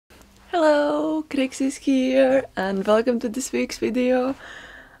Hello, Kriksis here and welcome to this week's video.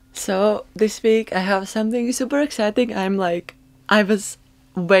 So this week I have something super exciting. I was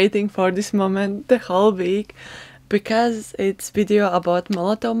waiting for this moment the whole week because it's video about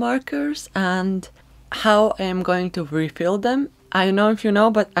Molotov markers and how I am going to refill them. I don't know if you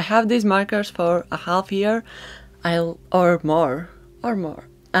know, but I have these markers for a half year or more,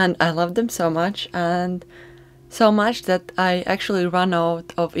 and I love them so much, and so much that I actually ran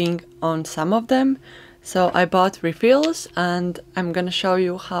out of ink on some of them. So I bought refills and I'm gonna show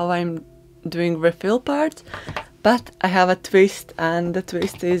you how I'm doing refill part. But I have a twist, and the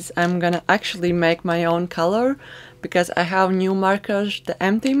twist is I'm gonna actually make my own color because I have new markers, the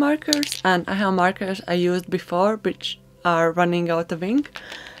empty markers, and I have markers I used before which are running out of ink.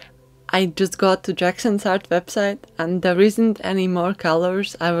 I just got to Jackson's Art website and there isn't any more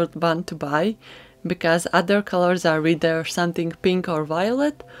colors I would want to buy, because other colors are either something pink or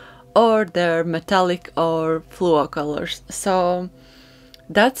violet, or they're metallic or fluo colors. So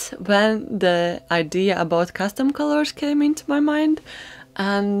that's when the idea about custom colors came into my mind.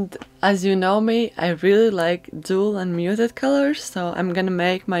 And as you know me, I really like dual and muted colors, so I'm gonna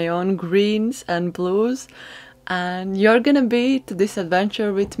make my own greens and blues, and you're gonna be to this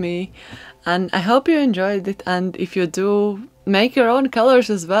adventure with me. And I hope you enjoyed it, and if you do, make your own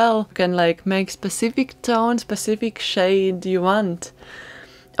colors as well. You can make specific tone, specific shade you want.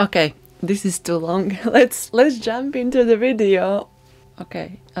 Okay, this is too long. Let's jump into the video.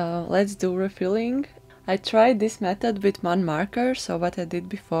 Okay, let's do refilling. I tried this method with one marker. So what I did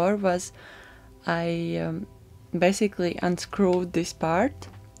before was I basically unscrewed this part,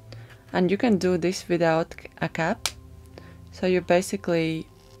 and you can do this without a cap. So you basically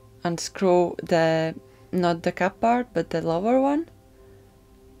unscrew not the cap part, but the lower one,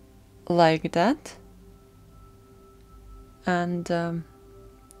 like that. And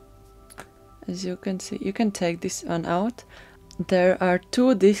as you can see, you can take this one out. There are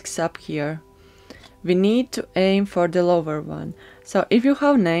two discs up here. We need to aim for the lower one. So if you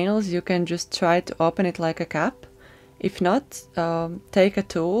have nails, you can just try to open it like a cap. If not, take a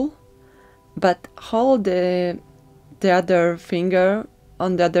tool, but hold the other finger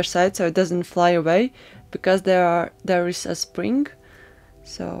on the other side so it doesn't fly away, because there is a spring.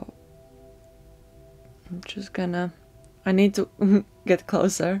 So I'm just gonna, I need to get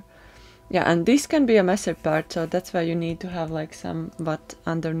closer. Yeah, and this can be a messy part, so that's why you need to have some butt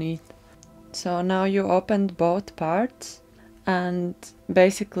underneath. So now you opened both parts, and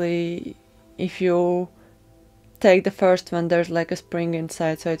basically if you take the first one, there's a spring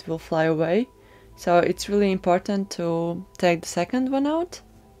inside, so it will fly away. So it's really important to take the second one out.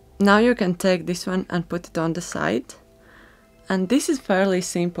 Now you can take this one and put it on the side. And this is fairly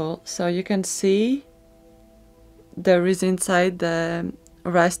simple. So you can see there is inside the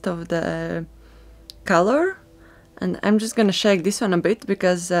rest of the color. And I'm just gonna shake this one a bit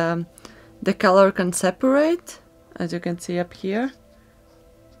because the color can separate. As you can see up here,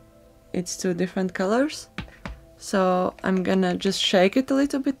 it's two different colors. So I'm gonna just shake it a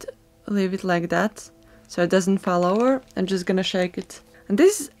little bit, leave it like that so it doesn't fall over. I'm just gonna shake it. And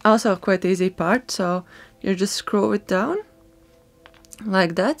this is also a quite easy part, so you just screw it down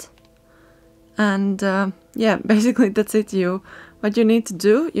like that. And yeah, basically that's it. What you need to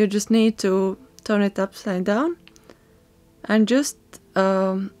do, you just need to turn it upside down and just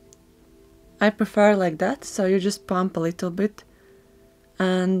I prefer like that, so you just pump a little bit.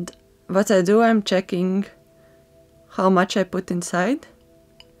 And what I do, I'm checking how much I put inside,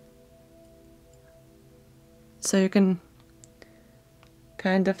 so you can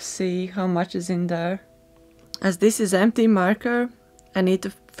kind of see how much is in there. As this is empty marker, I need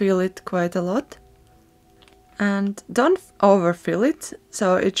to fill it quite a lot. And don't overfill it,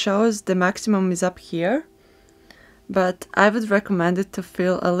 so it shows the maximum is up here. But I would recommend it to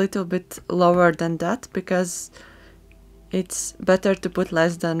fill a little bit lower than that, because it's better to put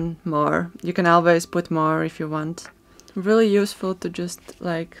less than more. You can always put more if you want. Really useful to just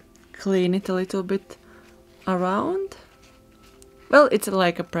clean it a little bit around. Well, it's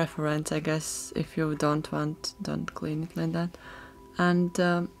like a preference, I guess. If you don't want, don't clean it like that. And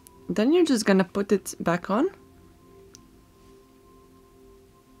then you're just gonna put it back on.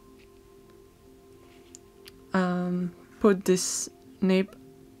 Put this nib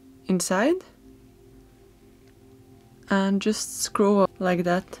inside and just screw up like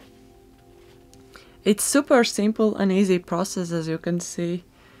that. It's super simple and easy process, as you can see.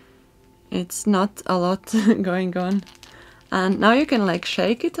 It's not a lot going on. And now you can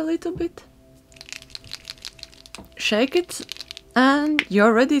shake it a little bit. Shake it and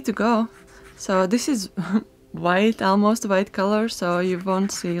you're ready to go. So this is white, almost white color, so you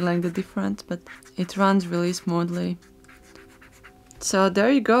won't see like the difference, but it runs really smoothly. So there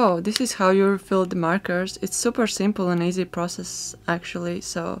you go, this is how you refill the markers. It's super simple and easy process actually,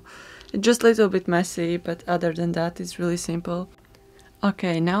 so it's just a little bit messy, but other than that it's really simple.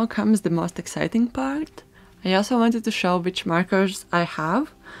 Okay, now comes the most exciting part. I also wanted to show which markers I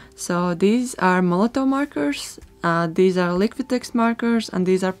have. So these are Molotov markers, these are LIQUITEX markers, and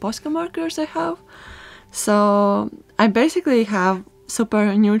these are Posca markers I have. So I basically have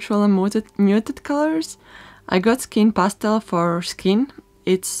super neutral and muted colors. I got Skin Pastel for skin.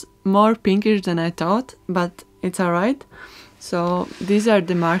 It's more pinkish than I thought, but it's alright. So these are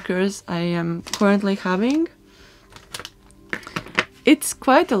the markers I am currently having. It's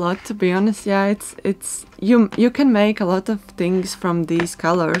quite a lot, to be honest. Yeah, you can make a lot of things from these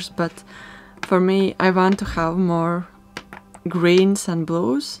colors, but for me I want to have more greens and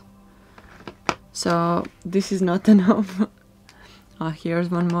blues. So this is not enough. Oh, here's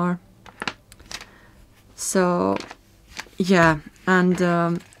one more. So yeah, and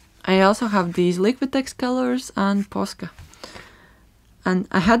I also have these LIQUITEX colors and Posca. And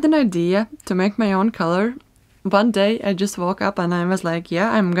I had an idea to make my own color. One day I just woke up and I was like,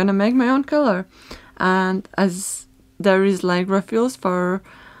 yeah, I'm gonna make my own color. And as there is like refills for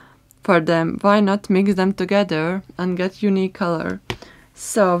them, why not mix them together and get unique color?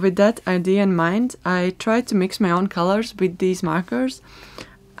 So with that idea in mind, I tried to mix my own colors with these markers,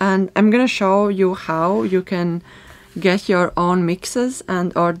 and I'm gonna show you how you can get your own mixes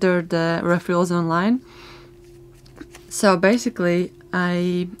and order the refills online. So basically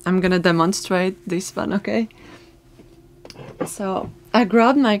I'm gonna demonstrate this one, okay? So I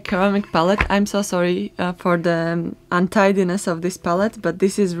grabbed my ceramic palette. I'm so sorry for the untidiness of this palette, but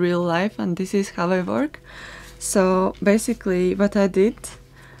this is real life and this is how I work. So basically what I did,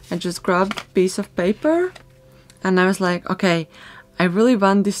 I just grabbed a piece of paper and I was like, okay, I really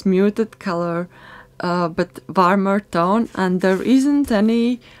want this muted color but warmer tone, and there isn't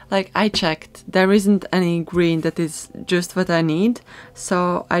any, like I checked, there isn't any green that is just what I need.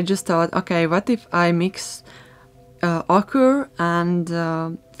 So I just thought, okay, what if I mix ochre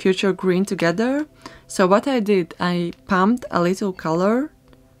and future green together? So what I did, I pumped a little color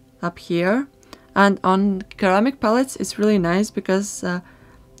up here, and on ceramic palettes it's really nice because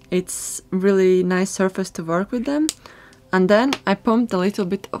it's really nice surface to work with them. And then I pumped a little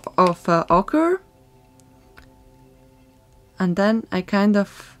bit of ochre, and then I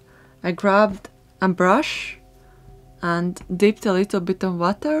grabbed a brush and dipped a little bit of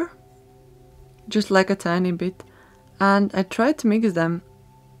water, just like a tiny bit, and I tried to mix them.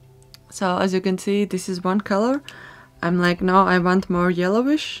 So as you can see, this is one color. I'm like, no, I want more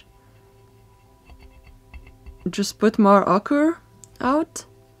yellowish. Just put more ochre out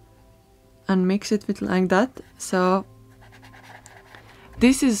and mix it with like that. So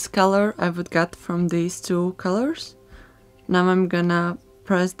this is color I would get from these two colors. Now I'm gonna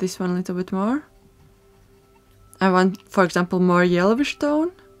press this one a little bit more. I want, for example, more yellowish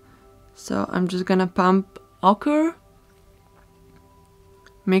tone. So I'm just gonna pump ochre,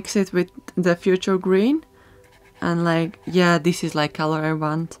 mix it with the future green, and like, yeah, this is like color I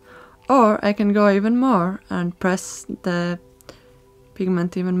want. Or I can go even more and press the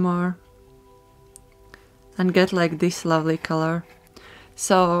pigment even more and get like this lovely color.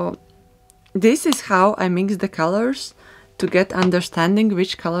 So this is how I mix the colors to get understanding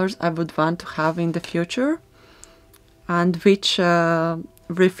which colors I would want to have in the future and which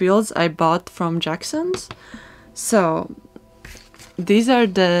refills I bought from Jackson's. So these are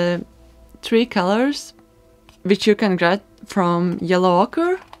the 3 colors which you can get from yellow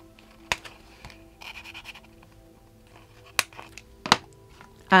ochre,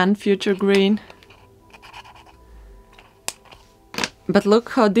 and future green. But look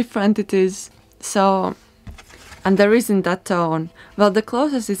how different it is. So, and there isn't that tone. Well, the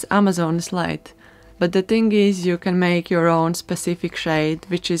closest is Amazon's light, but the thing is you can make your own specific shade,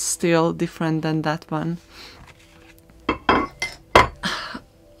 which is still different than that one.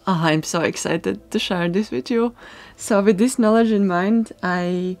 Oh, I'm so excited to share this with you. So with this knowledge in mind,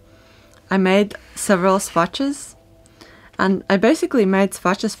 I made several swatches, and I basically made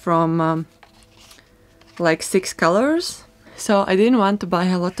swatches from like 6 colors. So I didn't want to buy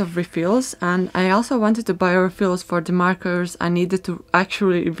a lot of refills, and I also wanted to buy refills for the markers I needed to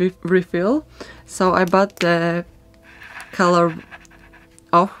actually refill. So I bought the color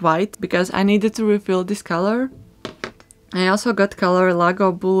Off-White because I needed to refill this color. I also got color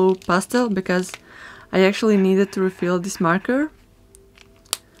Lago Blue Pastel because I actually needed to refill this marker.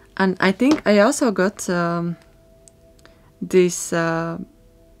 And I think I also got this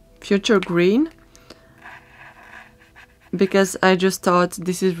Future Green because I just thought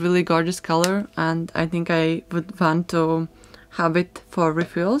this is really gorgeous color and I think I would want to have it for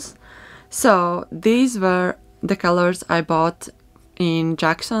refills. So these were the colors I bought in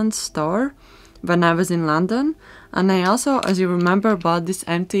Jackson's store when I was in London, and I also, as you remember, bought this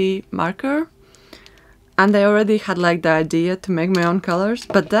empty marker, and I already had like the idea to make my own colors,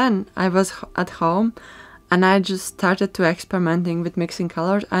 but then I was at home and I just started to experimenting with mixing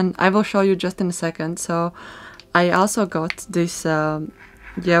colors, and I will show you just in a second. So I also got this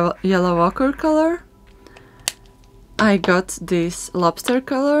yellow ochre color, I got this lobster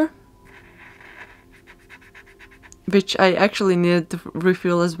color, which I actually needed to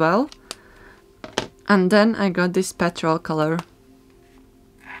refill as well. And then I got this petrol color.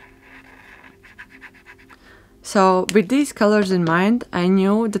 So with these colors in mind, I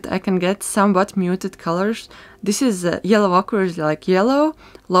knew that I can get somewhat muted colors. This is yellow ochre is like yellow,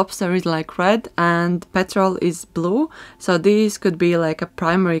 lobster is like red, and petrol is blue. So these could be like a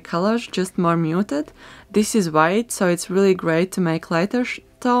primary colors, just more muted. This is white, so it's really great to make lighter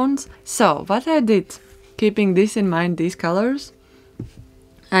tones. So what I did, keeping this in mind, these colors,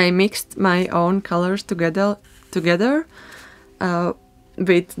 I mixed my own colors together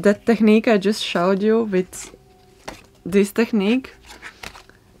with that technique I just showed you, with this technique.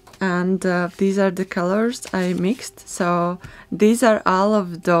 And these are the colors I mixed. So these are all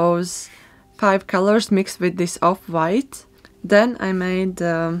of those 5 colors mixed with this off-white. Then I made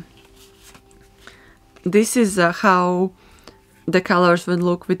this is how the colors would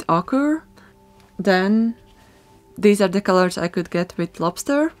look with ochre. Then these are the colors I could get with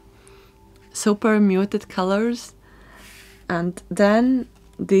lobster, super muted colors. And then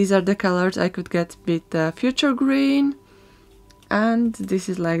these are the colors I could get with future green. And this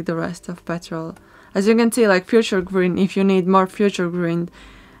is like the rest of petrol. As you can see, like future green, if you need more future green,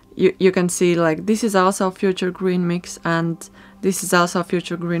 you can see like this is also future green mix, and this is also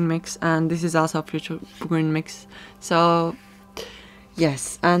future green mix, and this is also future green mix. So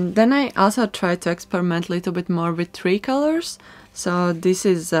yes, and then I also tried to experiment a little bit more with 3 colors. So this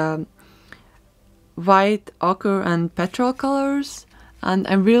is white, ochre, and petrol colors, and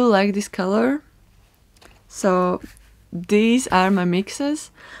I really like this color. So these are my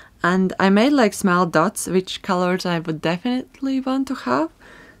mixes, and I made like small dots which colors I would definitely want to have.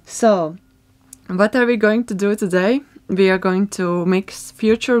 So what are we going to do today? We are going to mix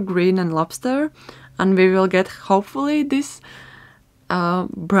future green and lobster, and we will get hopefully this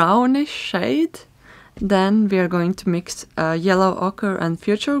brownish shade. Then we are going to mix yellow ochre and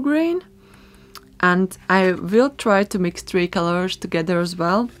future green, and I will try to mix 3 colors together as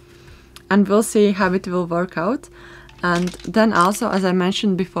well, and we'll see how it will work out. And then also, as I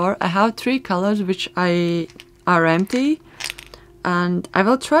mentioned before, I have 3 colors which are empty, and I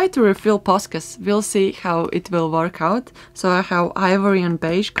will try to refill Poscas. We'll see how it will work out. So I have ivory and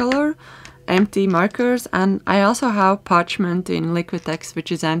beige color, empty markers, and I also have parchment in Liquitex,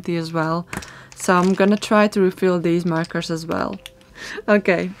 which is empty as well. So I'm gonna try to refill these markers as well.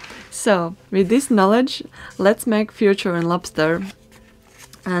 Okay, so with this knowledge, let's make future and lobster.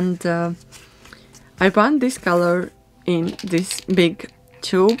 And I want this color in this big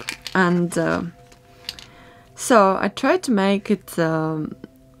tube, and so I tried to make it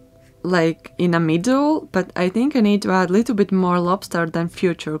like in a middle, but I think I need to add a little bit more lobster than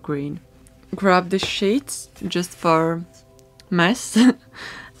future green. Grab the sheets just for mess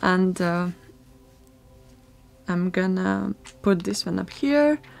and I'm gonna put this one up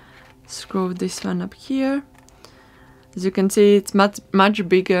here, screw this one up here. As you can see, it's much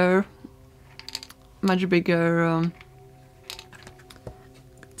bigger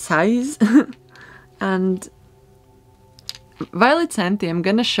size. And while it's empty, I'm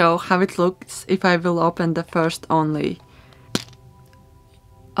gonna show how it looks if I will open the first only.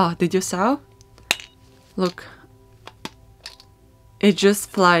 Oh, did you saw? Look, it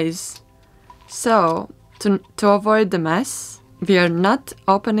just flies. So to avoid the mess, we are not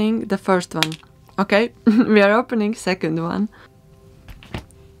opening the first one, okay? We are opening second one.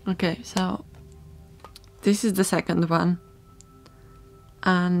 Okay, so this is the second one,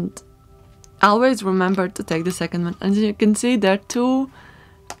 and always remember to take the second one. As you can see, there are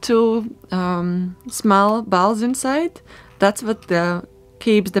two small balls inside. That's what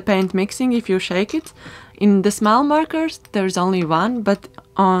keeps the paint mixing if you shake it. In the small markers there's only 1, but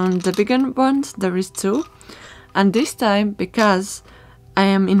on the bigger ones there is 2. And this time, because I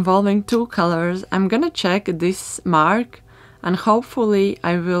am involving 2 colors, I'm gonna check this mark and hopefully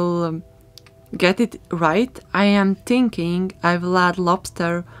I will get it right. I am thinking I will add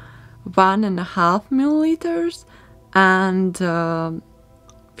lobster 1.5 milliliters and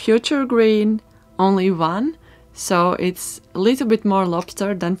future green only 1, So it's a little bit more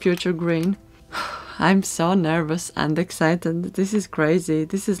lobster than future green. I'm so nervous and excited. This is crazy.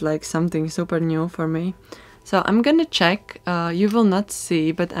 This is like something super new for me. So I'm gonna check. You will not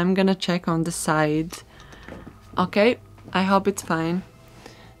see, but I'm gonna check on the side. Okay, I hope it's fine.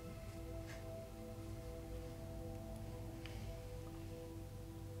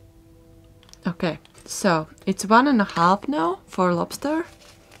 Okay, so it's 1.5 now for lobster.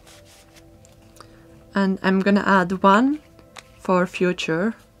 And I'm gonna add 1 for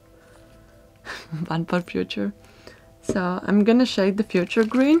future. 1 for future. So I'm gonna shade the future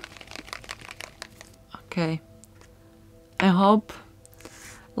green. Okay. I hope.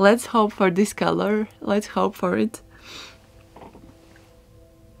 Let's hope for this color. Let's hope for it.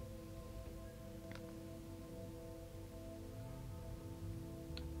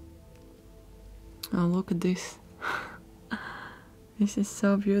 Oh, look at this. This is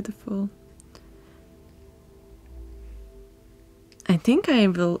so beautiful. I think I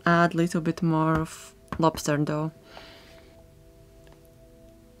will add a little bit more of lobster though.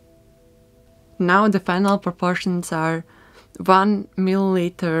 Now the final proportions are 1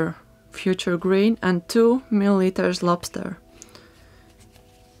 milliliter future green and 2 milliliters lobster.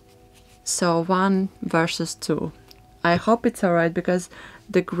 So 1 versus 2. I hope it's alright because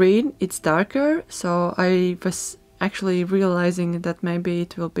the green, it's darker, so I was actually realizing that maybe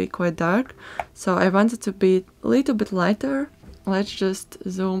it will be quite dark. So I wanted to be a little bit lighter. Let's just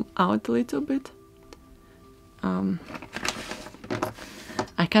zoom out a little bit.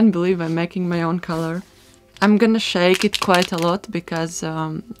 I can't believe I'm making my own color. I'm gonna shake it quite a lot because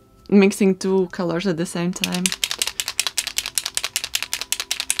mixing 2 colors at the same time.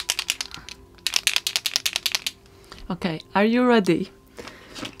 Okay, are you ready?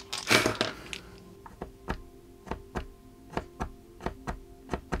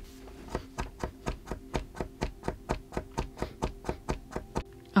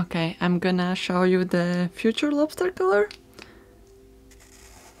 Okay, I'm gonna show you the future lobster color.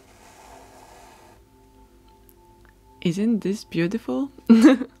 Isn't this beautiful?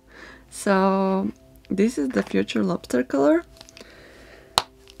 So this is the future lobster color,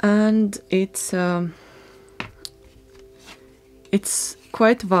 and it's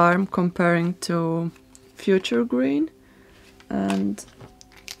quite warm comparing to future green, and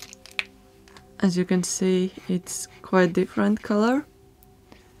as you can see it's quite different color.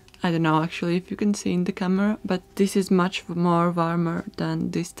 I don't know actually if you can see in the camera, but this is much more warmer than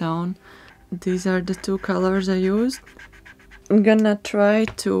this tone. These are the 2 colors I used. I'm gonna try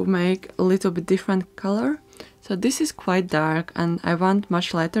to make a little bit different color. So this is quite dark and I want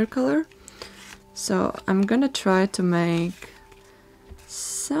much lighter color. So I'm gonna try to make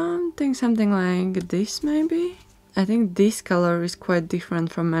something like this maybe. I think this color is quite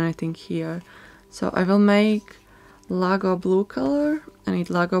different from anything here. So I will make Lago blue color. I need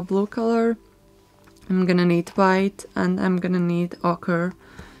Lago blue color. I'm gonna need white and I'm gonna need ochre.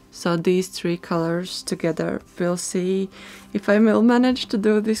 So these 3 colors together. We'll see if I will manage to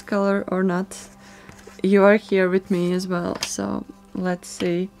do this color or not. You are here with me as well, so let's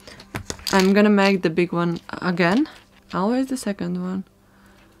see. I'm gonna make the big one again. Always the second one.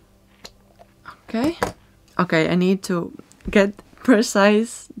 Okay. Okay, I need to get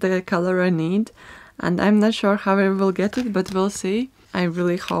precise the color I need. And I'm not sure how I will get it, but we'll see. I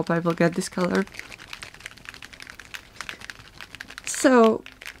really hope I will get this color. So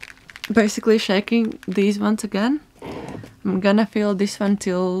basically shaking these ones again. I'm gonna fill this one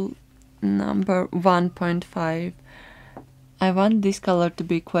till number 1.5. I want this color to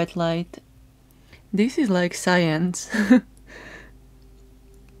be quite light. This is like science.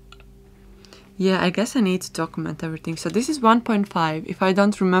 Yeah, I guess I need to document everything. So this is 1.5. If I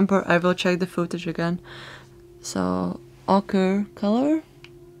don't remember, I will check the footage again. So ochre color.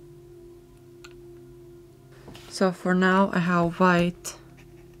 So for now I have white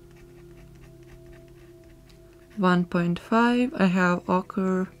 1.5. I have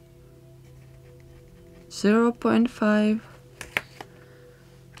ochre 0.5.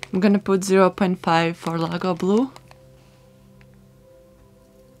 I'm gonna put 0.5 for Lago blue.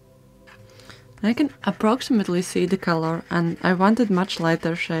 I can approximately see the color and I wanted much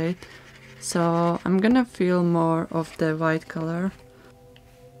lighter shade, so I'm gonna feel more of the white color.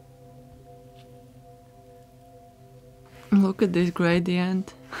 Look at this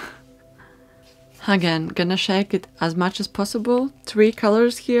gradient. Again, gonna shake it as much as possible. 3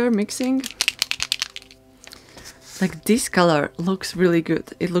 colors here mixing. Like this color looks really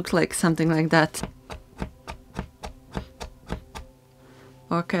good. It looks like something like that.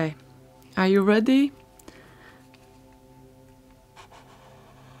 Okay. Are you ready?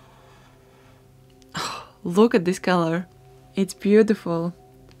 Oh, look at this color. It's beautiful.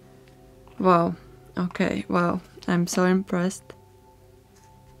 Wow. Okay, wow. I'm so impressed.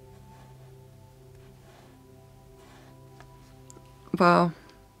 Wow.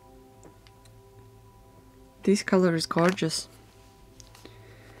 This color is gorgeous.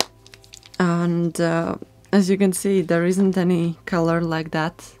 And as you can see, there isn't any color like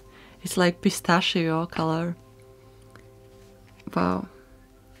that. It's like pistachio color. Wow.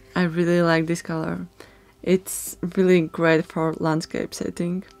 I really like this color. It's really great for landscape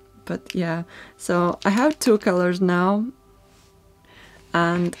setting. But yeah, so I have 2 colors now.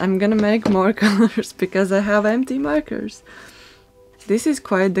 And I'm gonna make more colors because I have empty markers. This is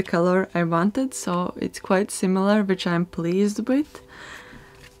quite the color I wanted, so it's quite similar, which I'm pleased with.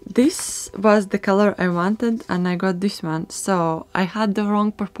 This was the color I wanted and I got this one, so I had the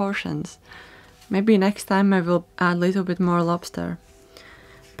wrong proportions. Maybe next time I will add a little bit more lobster.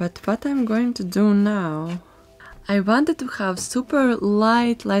 But what I'm going to do now, I wanted to have super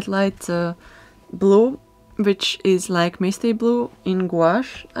light blue, which is like misty blue in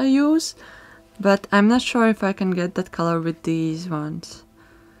gouache I use, but I'm not sure if I can get that color with these ones.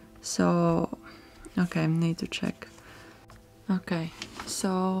 So, okay, I need to check. Okay,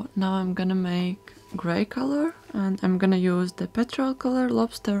 so now I'm gonna make gray color and I'm gonna use the petrol color,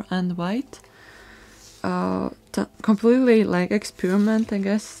 lobster and white. To completely like experiment, I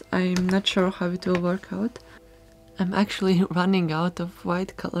guess. I'm not sure how it will work out. I'm actually running out of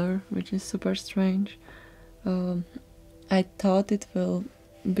white color, which is super strange. I thought it will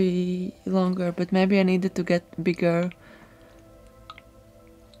be longer, but maybe I needed to get bigger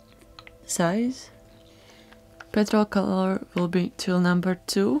size. Petrol color will be till number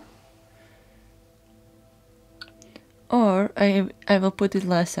 2. Or I will put it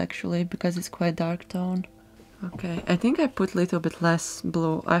less actually, because it's quite dark tone. Okay, I think I put a little bit less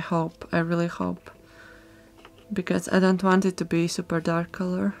blue, I hope, I really hope. Because I don't want it to be super dark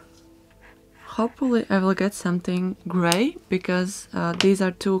color. Hopefully I will get something gray, because these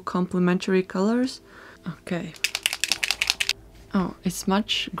are 2 complementary colors. Okay. Oh, it's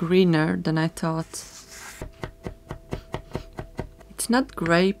much greener than I thought. It's not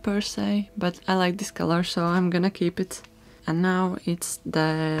gray per se, but I like this color, so I'm gonna keep it. And now it's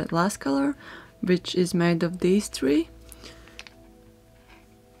the last color, which is made of these 3.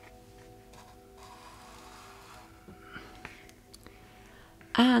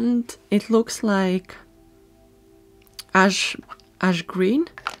 And it looks like ash green.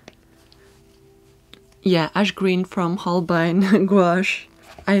 Yeah, ash green from Holbein gouache.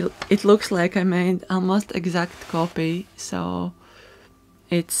 It looks like I made almost exact copy, so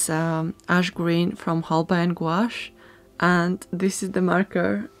it's ash green from Holbein gouache, and this is the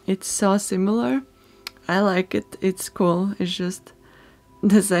marker. It's so similar. I like it, it's cool, it's just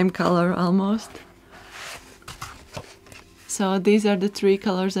the same color almost. So these are the 3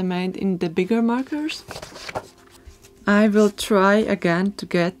 colors I made in the bigger markers. I will try again to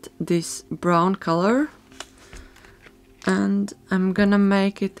get this brown color, and I'm gonna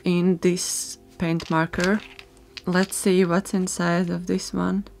make it in this paint marker. Let's see what's inside of this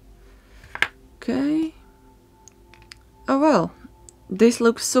one. Okay. Oh well, this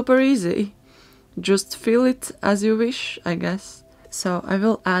looks super easy. Just fill it as you wish, I guess. So I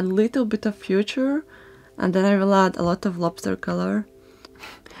will add a little bit of future, and then I will add a lot of lobster color.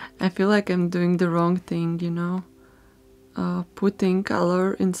 I feel like I'm doing the wrong thing, you know. Putting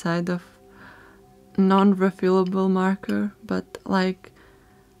color inside of non-refillable marker, but like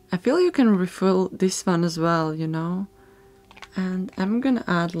I feel you can refill this one as well, you know. And I'm gonna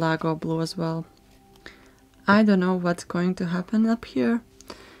add Lago blue as well. I don't know what's going to happen up here.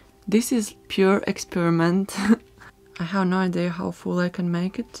 This is pure experiment. I have no idea how full I can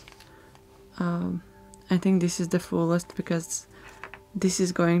make it. I think this is the fullest because this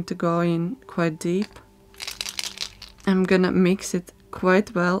is going to go in quite deep. I'm gonna mix it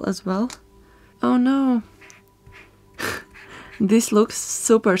quite well as well. Oh no! This looks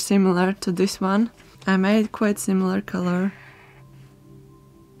super similar to this one. I made quite similar color.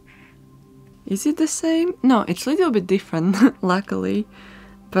 Is it the same? No, it's a little bit different, luckily.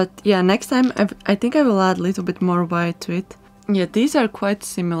 But yeah, next time I think I will add a little bit more white to it. Yeah, these are quite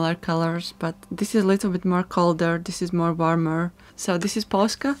similar colors, but this is a little bit more colder, this is more warmer. So this is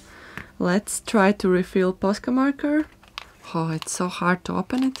Posca. Let's try to refill Posca marker. Oh, it's so hard to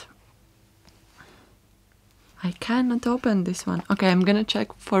open it. I cannot open this one. Okay, I'm gonna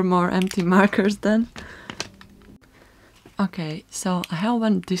check for more empty markers then. Okay, so I have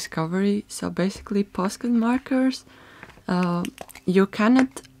one discovery. So basically Posca markers, you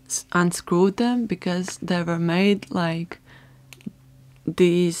cannot unscrew them because they were made like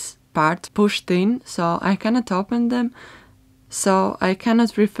these part pushed in, so I cannot open them, so I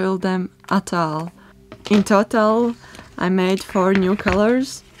cannot refill them at all. In total, I made 4 new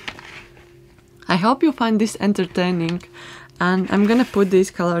colors. I hope you find this entertaining, and I'm gonna put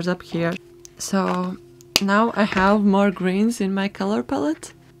these colors up here. So now I have more greens in my color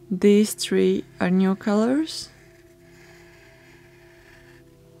palette. These 3 are new colors.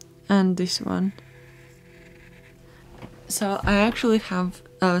 And this one. So I actually have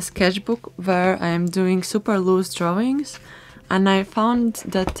a sketchbook where I am doing super loose drawings, and I found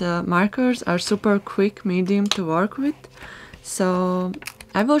that markers are super quick medium to work with. So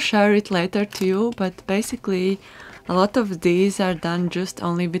I will share it later to you, but basically a lot of these are done just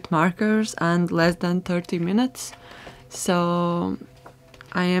only with markers and less than 30 minutes. So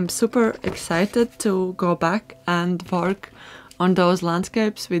I am super excited to go back and work on those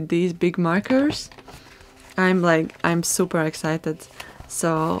landscapes with these big markers. I'm super excited.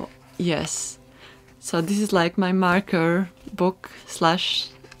 So yes, so this is like my marker book slash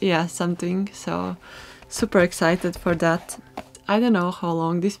something, so super excited for that. I don't know how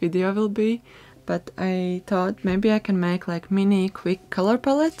long this video will be, but I thought maybe I can make like mini quick color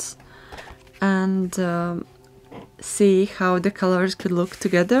palettes and see how the colors could look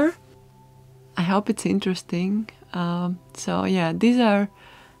together. I hope it's interesting. So yeah, these are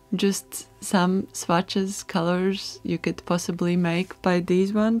just some swatches colors you could possibly make by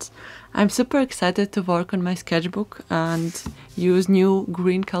these ones. I'm super excited to work on my sketchbook and use new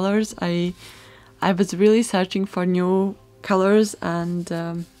green colors. I was really searching for new colors, and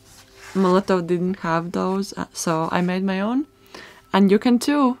Molotow didn't have those, so I made my own. And you can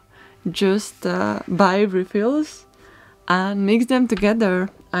too. Just buy refills and mix them together.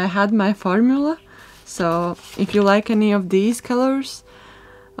 I had my formula, so if you like any of these colors,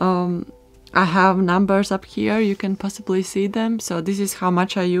 I have numbers up here, you can possibly see them. So this is how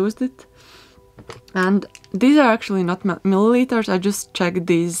much I used it. And these are actually not milliliters, I just checked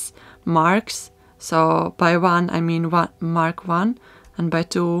these marks. So by 1 I mean mark 1, and by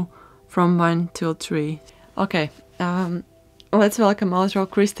 2 from 1 till 3. Okay, let's welcome also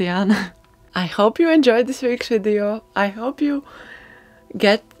Christian. I hope you enjoyed this week's video. I hope you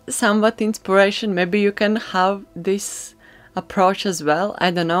get somewhat inspiration. Maybe you can have this approach as well.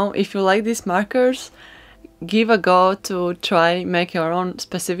 I don't know, if you like these markers, give a go to try make your own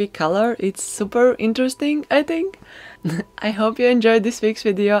specific color. It's super interesting, I think. I hope you enjoyed this week's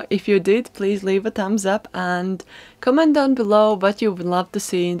video. If you did, please leave a thumbs up and comment down below what you would love to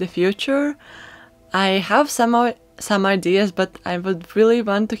see in the future. I have some ideas, but I would really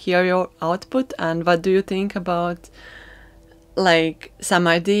want to hear your output and what do you think about like some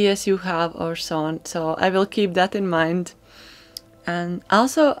ideas you have or so on. So I will keep that in mind. And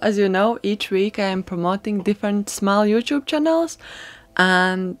also, as you know, each week I am promoting different small YouTube channels,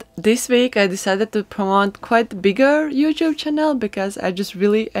 and this week I decided to promote quite a bigger YouTube channel because I just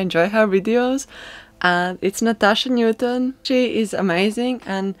really enjoy her videos, and it's Natasha Newton. She is amazing,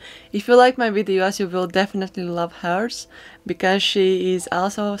 and if you like my videos you will definitely love hers because she is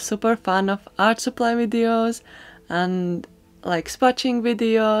also super fan of art supply videos and like swatching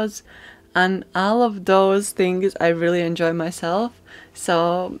videos and all of those things I really enjoy myself.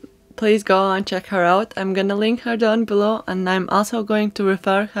 So please go and check her out. I'm gonna link her down below, and I'm also going to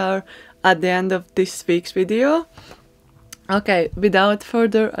refer her at the end of this week's video. Okay, without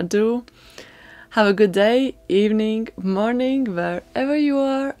further ado, have a good day, evening, morning, wherever you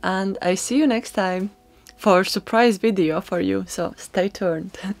are, and I see you next time for a surprise video for you, so stay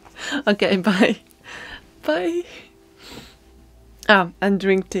tuned. Okay, bye. Bye. And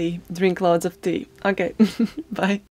drink tea. Drink loads of tea. Okay, bye.